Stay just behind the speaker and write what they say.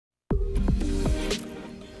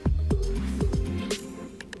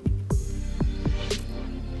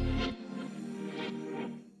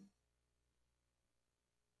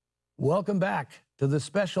Welcome back to the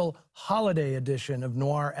special holiday edition of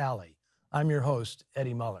Noir Alley. I'm your host,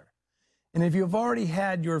 Eddie Muller. And if you've already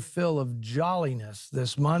had your fill of jolliness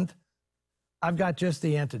this month, I've got just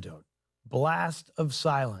the antidote. Blast of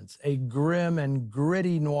Silence, a grim and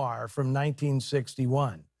gritty noir from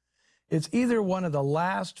 1961. It's either one of the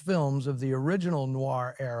last films of the original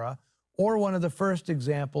noir era or one of the first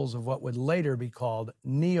examples of what would later be called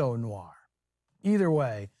neo-noir. Either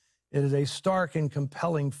way, it is a stark and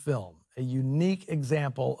compelling film, a unique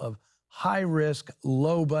example of high-risk,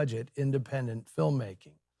 low-budget independent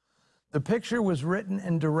filmmaking. The picture was written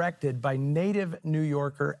and directed by native New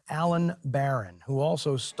Yorker Alan Barron, who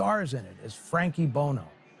also stars in it as Frankie Bono,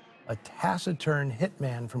 a taciturn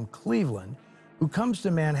hitman from Cleveland who comes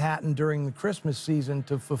to Manhattan during the Christmas season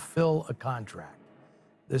to fulfill a contract.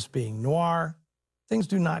 This being noir, things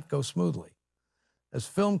do not go smoothly. As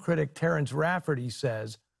film critic Terrence Rafferty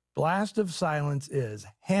says, Blast of Silence is,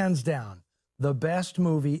 hands down, the best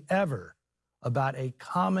movie ever about a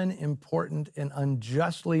common, important, and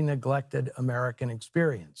unjustly neglected American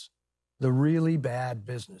experience, the really bad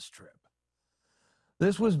business trip.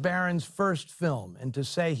 This was Barron's first film, and to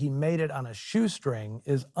say he made it on a shoestring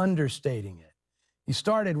is understating it. He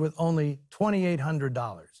started with only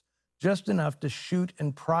 $2,800, just enough to shoot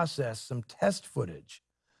and process some test footage.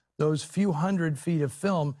 Those few hundred feet of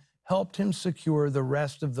film helped him secure the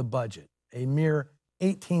rest of the budget, a mere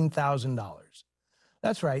 $18,000.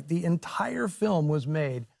 That's right, the entire film was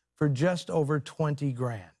made for just over 20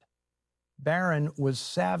 grand. Barron was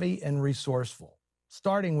savvy and resourceful,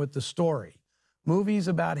 starting with the story. Movies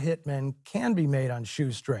about hitmen can be made on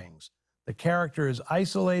shoestrings. The character is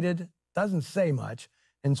isolated, doesn't say much,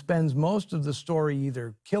 and spends most of the story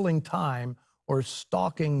either killing time or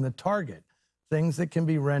stalking the target, things that can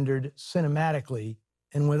be rendered cinematically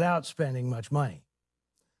and without spending much money.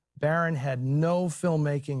 Barron had no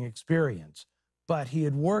filmmaking experience, but he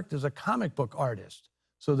had worked as a comic book artist,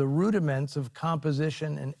 so the rudiments of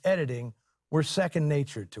composition and editing were second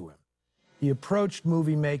nature to him. He approached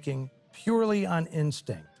movie making purely on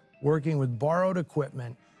instinct, working with borrowed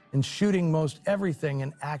equipment and shooting most everything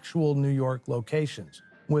in actual New York locations,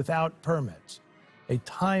 without permits, a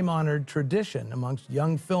time-honored tradition amongst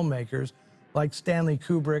young filmmakers like Stanley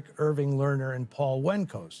Kubrick, Irving Lerner, and Paul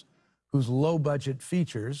Wenkos, whose low-budget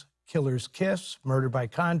features, Killer's Kiss, Murder by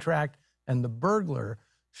Contract, and The Burglar,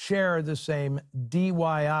 share the same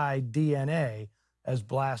DIY DNA as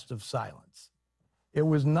Blast of Silence. It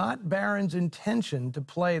was not Barron's intention to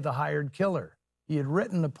play the hired killer. He had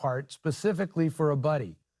written the part specifically for a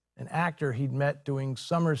buddy, an actor he'd met doing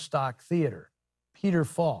summer stock theater, Peter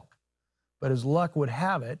Falk. But as luck would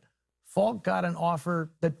have it, Falk got an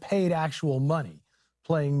offer that paid actual money,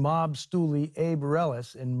 playing mob stoolie Abe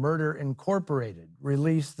Relis in Murder Incorporated,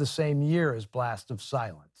 released the same year as Blast of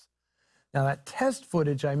Silence. Now, that test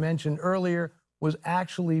footage I mentioned earlier was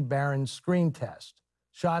actually Barron's screen test,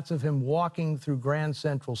 shots of him walking through Grand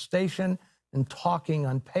Central Station and talking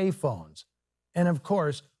on payphones. And of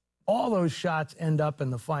course, all those shots end up in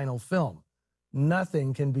the final film.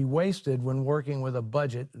 Nothing can be wasted when working with a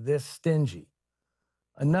budget this stingy.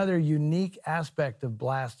 Another unique aspect of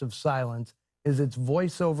Blast of Silence is its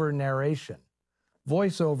voiceover narration.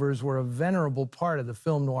 Voiceovers were a venerable part of the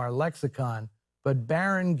film noir lexicon, but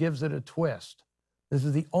Barron gives it a twist. This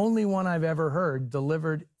is the only one I've ever heard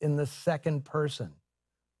delivered in the second person.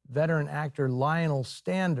 Veteran actor Lionel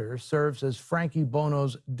Stander serves as Frankie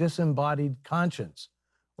Bono's disembodied conscience,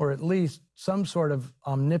 or at least some sort of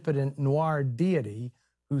omnipotent noir deity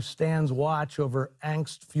who stands watch over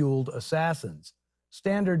angst-fueled assassins.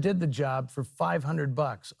 Stander did the job for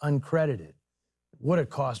 $500 uncredited. It would have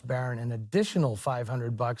cost Barron an additional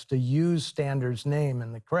 $500 to use Stander's name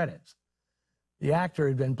in the credits. The actor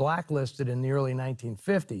had been blacklisted in the early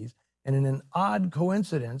 1950s, and in an odd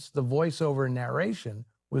coincidence, the voiceover narration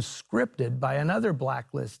was scripted by another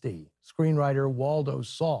blacklistee, screenwriter Waldo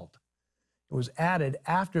Salt. It was added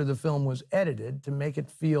after the film was edited to make it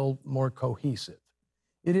feel more cohesive.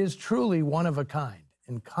 It is truly one of a kind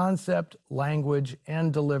in concept, language,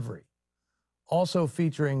 and delivery. Also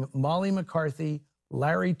featuring Molly McCarthy,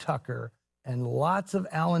 Larry Tucker, and lots of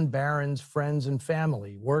Alan Barron's friends and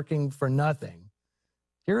family working for nothing.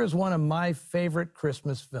 Here is one of my favorite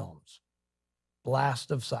Christmas films,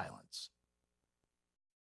 Blast of Silence.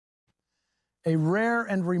 A rare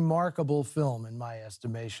and remarkable film, in my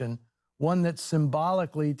estimation, one that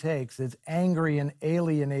symbolically takes its angry and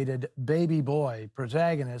alienated baby boy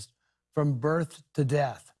protagonist from birth to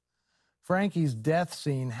death. Frankie's death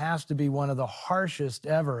scene has to be one of the harshest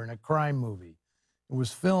ever in a crime movie. It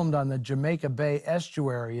was filmed on the Jamaica Bay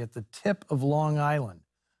estuary at the tip of Long Island,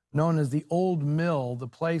 Known as the Old Mill, the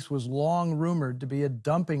place was long rumored to be a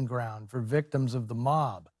dumping ground for victims of the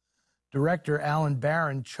mob. Director Alan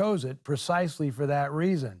Barron chose it precisely for that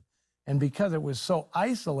reason, and because it was so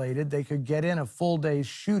isolated, they could get in a full day's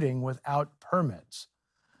shooting without permits.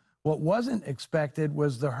 What wasn't expected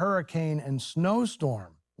was the hurricane and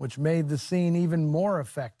snowstorm, which made the scene even more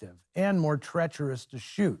effective and more treacherous to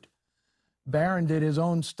shoot. Barron did his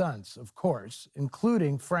own stunts, of course,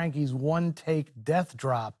 including Frankie's one-take death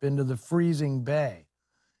drop into the freezing bay.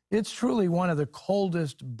 It's truly one of the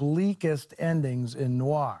coldest, bleakest endings in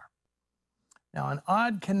noir. Now, an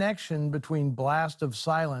odd connection between Blast of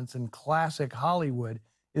Silence and classic Hollywood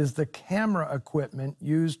is the camera equipment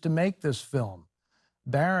used to make this film.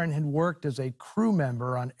 Barron had worked as a crew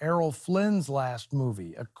member on Errol Flynn's last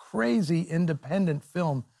movie, a crazy independent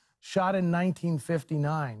film shot in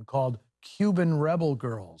 1959 called Cuban Rebel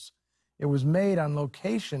Girls. It was made on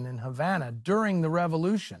location in Havana during the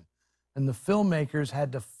revolution, and the filmmakers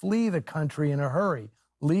had to flee the country in a hurry,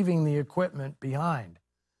 leaving the equipment behind.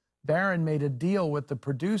 Barron made a deal with the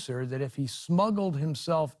producer that if he smuggled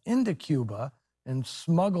himself into Cuba and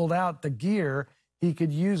smuggled out the gear, he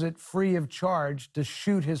could use it free of charge to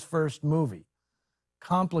shoot his first movie.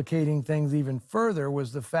 Complicating things even further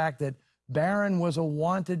was the fact that Barron was a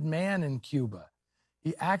wanted man in Cuba.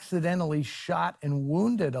 He accidentally shot and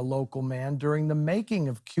wounded a local man during the making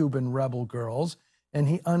of Cuban Rebel Girls, and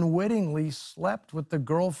he unwittingly slept with the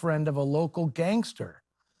girlfriend of a local gangster.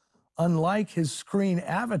 Unlike his screen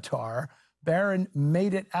avatar, Barron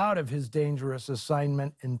made it out of his dangerous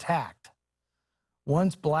assignment intact.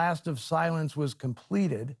 Once Blast of Silence was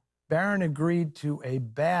completed, Barron agreed to a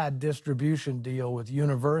bad distribution deal with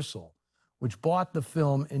Universal, which bought the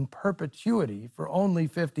film in perpetuity for only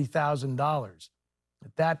 $50,000.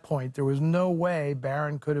 At that point, there was no way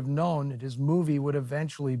Barron could have known that his movie would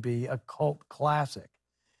eventually be a cult classic.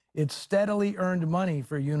 It steadily earned money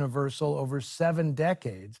for Universal over 7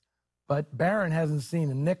 decades, but Barron hasn't seen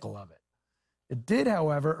a nickel of it. It did,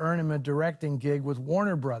 however, earn him a directing gig with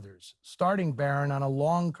Warner Brothers, starting Barron on a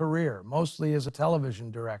long career, mostly as a television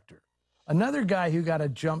director. Another guy who got a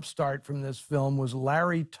jump start from this film was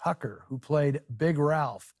Larry Tucker, who played Big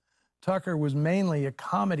Ralph. Tucker was mainly a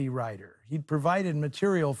comedy writer. He'd provided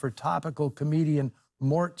material for topical comedian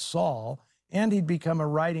Mort Saul, and he'd become a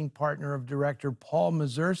writing partner of director Paul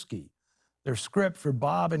Mazursky. Their script for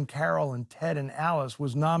Bob and Carol and Ted and Alice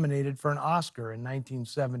was nominated for an Oscar in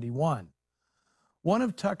 1971. One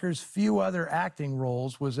of Tucker's few other acting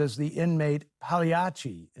roles was as the inmate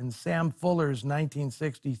Pagliacci in Sam Fuller's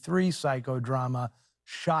 1963 psychodrama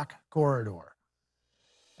Shock Corridor.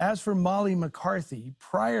 As for Molly McCarthy,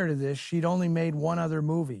 prior to this, she'd only made one other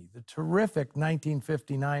movie, the terrific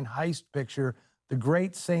 1959 heist picture, The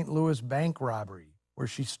Great St. Louis Bank Robbery, where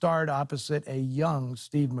she starred opposite a young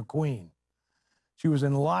Steve McQueen. She was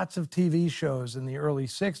in lots of TV shows in the early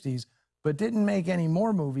 60s, but didn't make any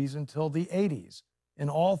more movies until the 80s. In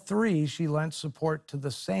all 3, she lent support to the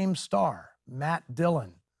same star, Matt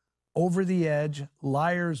Dillon, Over the Edge,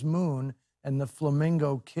 Liar's Moon, and The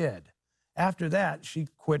Flamingo Kid. After that, she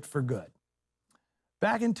quit for good.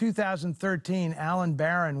 Back in 2013, Alan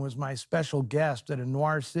Barron was my special guest at a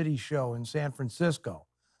Noir City show in San Francisco.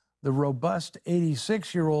 The robust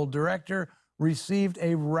 86-year-old director received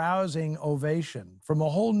a rousing ovation from a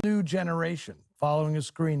whole new generation following a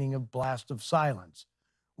screening of Blast of Silence.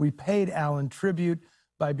 We paid Alan tribute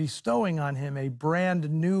by bestowing on him a brand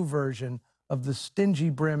new version of the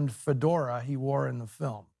stingy-brimmed fedora he wore in the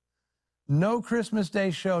film. No Christmas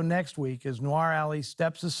Day show next week as Noir Alley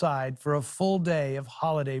steps aside for a full day of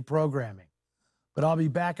holiday programming. But I'll be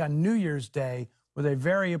back on New Year's Day with a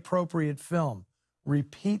very appropriate film,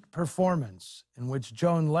 Repeat Performance, in which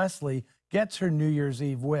Joan Leslie gets her New Year's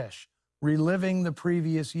Eve wish, reliving the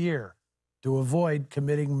previous year to avoid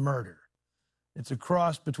committing murder. It's a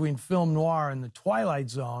cross between film noir and the Twilight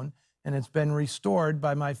Zone, and it's been restored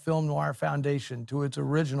by my Film Noir Foundation to its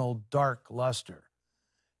original dark luster.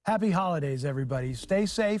 Happy holidays, everybody. Stay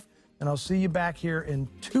safe, and I'll see you back here in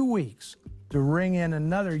 2 weeks to ring in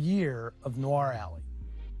another year of Noir Alley.